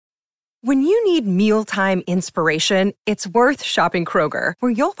When you need mealtime inspiration, it's worth shopping Kroger,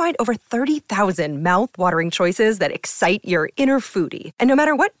 where you'll find over 30,000 mouth-watering choices that excite your inner foodie. And no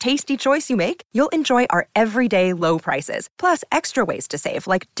matter what tasty choice you make, you'll enjoy our everyday low prices, plus extra ways to save,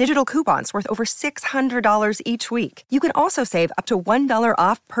 like digital coupons worth over $600 each week. You can also save up to $1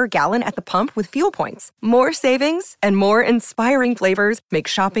 off per gallon at the pump with fuel points. More savings and more inspiring flavors make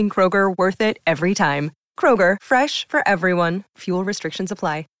shopping Kroger worth it every time. Kroger, fresh for everyone. Fuel restrictions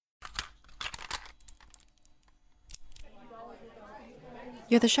apply.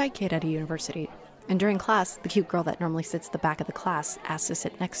 You're the shy kid at a university, and during class, the cute girl that normally sits at the back of the class asks to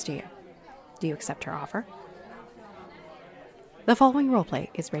sit next to you. Do you accept her offer? The following roleplay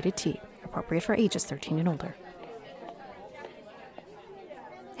is rated T, appropriate for ages 13 and older.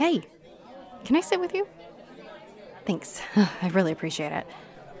 Hey, can I sit with you? Thanks, I really appreciate it.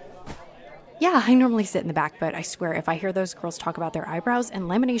 Yeah, I normally sit in the back, but I swear if I hear those girls talk about their eyebrows and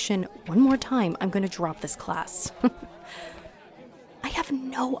lamination one more time, I'm going to drop this class. I have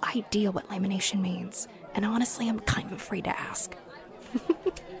no idea what lamination means, and honestly, I'm kind of afraid to ask.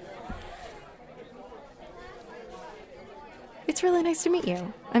 It's really nice to meet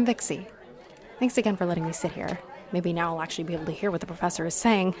you. I'm Vixie. Thanks again for letting me sit here. Maybe now I'll actually be able to hear what the professor is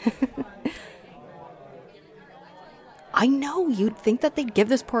saying. I know, you'd think that they'd give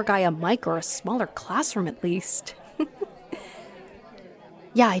this poor guy a mic or a smaller classroom at least.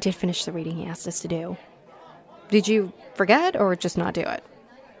 Yeah, I did finish the reading he asked us to do. Did you forget or just not do it?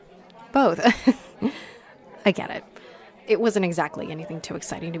 Both. I get it. It wasn't exactly anything too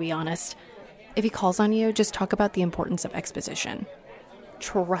exciting, to be honest. If he calls on you, just talk about the importance of exposition.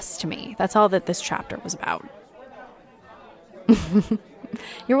 Trust me, that's all that this chapter was about.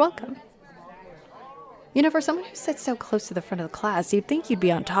 You're welcome. You know, for someone who sits so close to the front of the class, you'd think you'd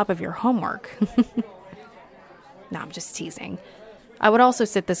be on top of your homework. No, I'm just teasing. I would also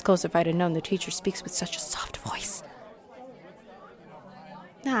sit this close if I'd have known the teacher speaks with such a soft voice.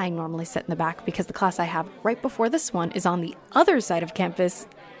 I normally sit in the back because the class I have right before this one is on the other side of campus,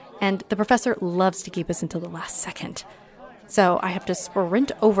 and the professor loves to keep us until the last second. So I have to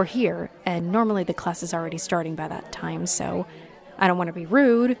sprint over here, and normally the class is already starting by that time, so I don't want to be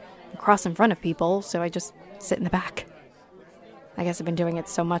rude and cross in front of people, so I just sit in the back. I guess I've been doing it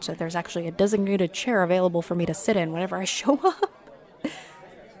so much that there's actually a designated chair available for me to sit in whenever I show up.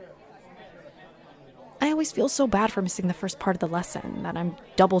 I always feel so bad for missing the first part of the lesson that I'm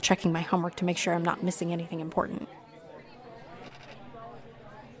double-checking my homework to make sure I'm not missing anything important.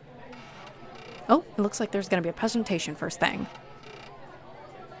 Oh, it looks like there's going to be a presentation first thing.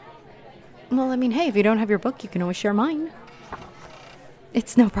 Well, I mean, hey, if you don't have your book, you can always share mine.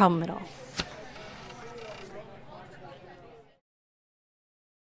 It's no problem at all.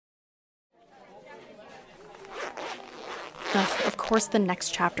 Of course, the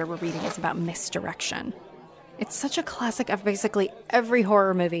next chapter we're reading is about misdirection. It's such a classic of basically every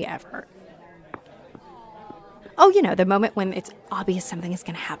horror movie ever. Oh, you know, the moment when it's obvious something is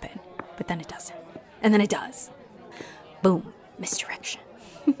going to happen, but then it doesn't. And then it does. Boom, misdirection.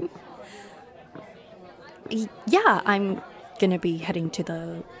 Yeah, I'm going to be heading to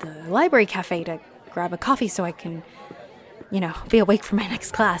the library cafe to grab a coffee so I can, be awake for my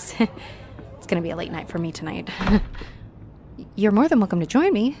next class. It's going to be a late night for me tonight. You're more than welcome to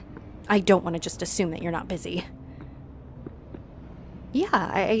join me. I don't want to just assume that you're not busy. Yeah,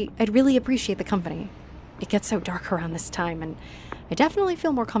 I'd really appreciate the company. It gets so dark around this time, and I definitely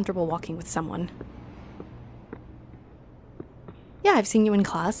feel more comfortable walking with someone. Yeah, I've seen you in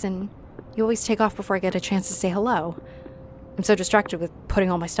class, and you always take off before I get a chance to say hello. I'm so distracted with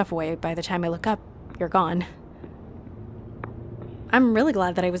putting all my stuff away, by the time I look up, you're gone. I'm really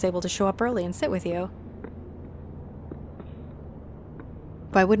glad that I was able to show up early and sit with you.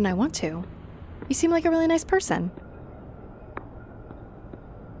 Why wouldn't I want to? You seem like a really nice person.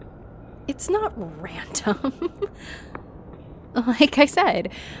 It's not random. Like I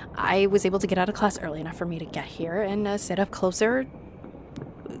said, I was able to get out of class early enough for me to get here and sit up closer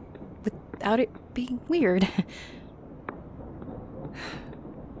without it being weird.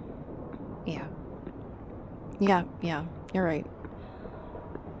 Yeah, you're right.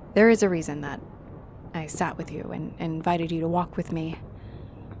 There is a reason that I sat with you and invited you to walk with me.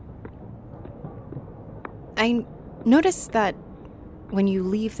 I noticed that when you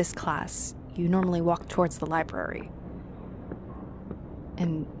leave this class, you normally walk towards the library.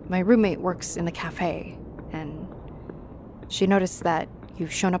 And my roommate works in the cafe, and she noticed that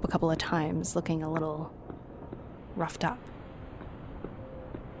you've shown up a couple of times looking a little roughed up.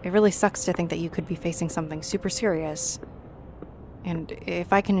 It really sucks to think that you could be facing something super serious. And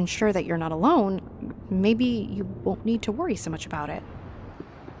if I can ensure that you're not alone, maybe you won't need to worry so much about it.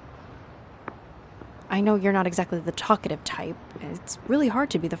 I know you're not exactly the talkative type. It's really hard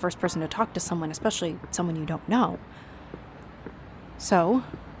to be the first person to talk to someone, especially someone you don't know. So,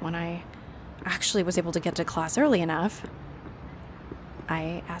 when I actually was able to get to class early enough,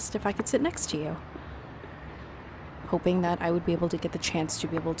 I asked if I could sit next to you, hoping that I would be able to get the chance to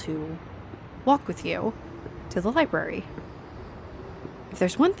be able to walk with you to the library. If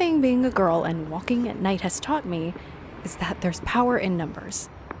there's one thing being a girl and walking at night has taught me, is that there's power in numbers.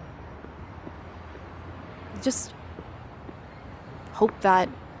 Just hope that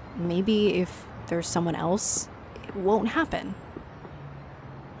maybe if there's someone else, it won't happen.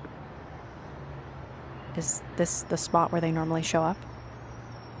 Is this the spot where they normally show up?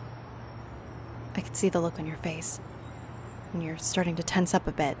 I could see the look on your face, and you're starting to tense up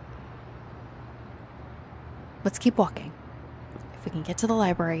a bit. Let's keep walking. If we can get to the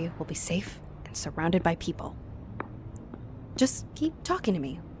library, we'll be safe and surrounded by people. Just keep talking to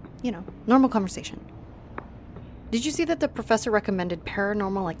me. You know, normal conversation. Did you see that the professor recommended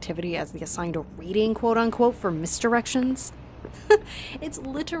Paranormal Activity as the assigned reading, quote-unquote, for misdirections? It's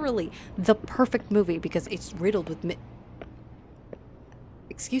literally the perfect movie because it's riddled with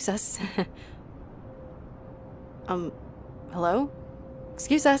Excuse us. Hello?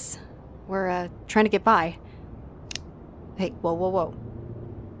 Excuse us. We're, trying to get by. Hey, whoa.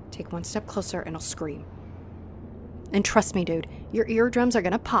 Take one step closer and I'll scream. And trust me, dude, your eardrums are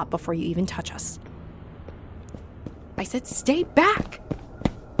gonna pop before you even touch us. I said stay back!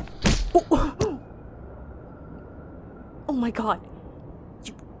 Oh my god.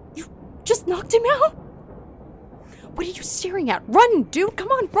 You just knocked him out? What are you staring at? Run, dude! Come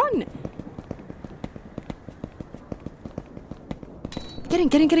on, run! Get in.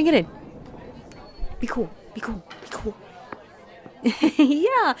 Be cool.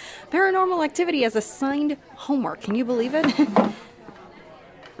 Yeah, Paranormal Activity as assigned homework. Can you believe it?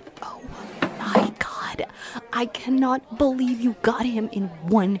 Oh my god. I cannot believe you got him in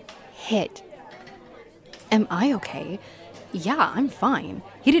one hit. Am I okay? Yeah, I'm fine.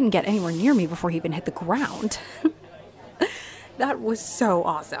 He didn't get anywhere near me before he even hit the ground. That was so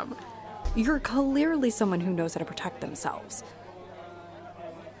awesome. You're clearly someone who knows how to protect themselves.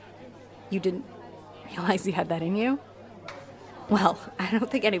 You didn't realize you had that in you? Well, I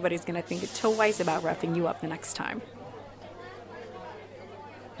don't think anybody's gonna think twice about roughing you up the next time.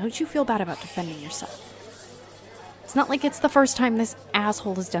 Don't you feel bad about defending yourself? It's not like it's the first time this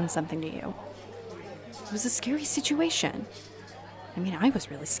asshole has done something to you. It was a scary situation. I mean, I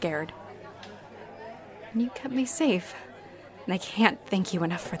was really scared. And you kept me safe. And I can't thank you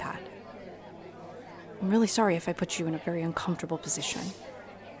enough for that. I'm really sorry if I put you in a very uncomfortable position.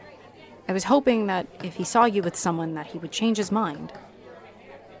 I was hoping that if he saw you with someone that he would change his mind.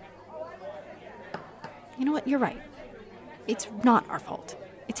 You know what? You're right. It's not our fault.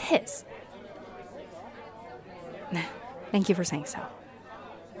 It's his. Thank you for saying so.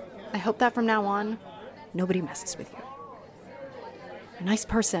 I hope that from now on, nobody messes with you. You're a nice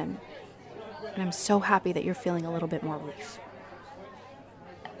person, and I'm so happy that you're feeling a little bit more relief.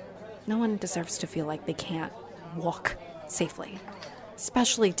 No one deserves to feel like they can't walk safely,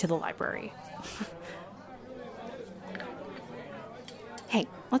 especially to the library. Hey,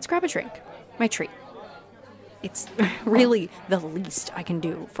 let's grab a drink. My treat. It's really the least I can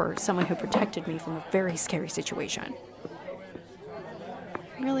do for someone who protected me from a very scary situation.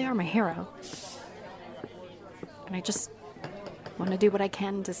 You really are my hero. And I just want to do what I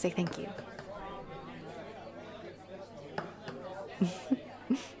can to say thank you.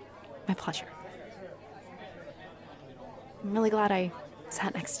 My pleasure. I'm really glad I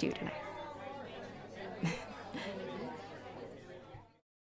sat next to you tonight.